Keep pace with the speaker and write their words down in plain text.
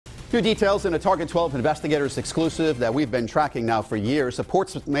Few details in a Target 12 investigators exclusive that we've been tracking now for years. A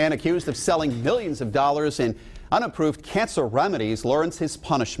Portsmouth man accused of selling millions of dollars in unapproved cancer remedies learns his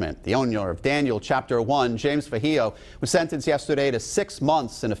punishment. The owner of Daniel Chapter 1, James Feijo, was sentenced yesterday to 6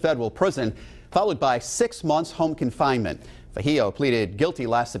 months in a federal prison, followed by 6 months home confinement. Feijo pleaded guilty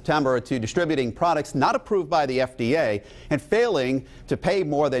last September to distributing products not approved by the FDA and failing to pay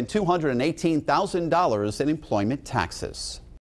more than $218,000 in employment taxes.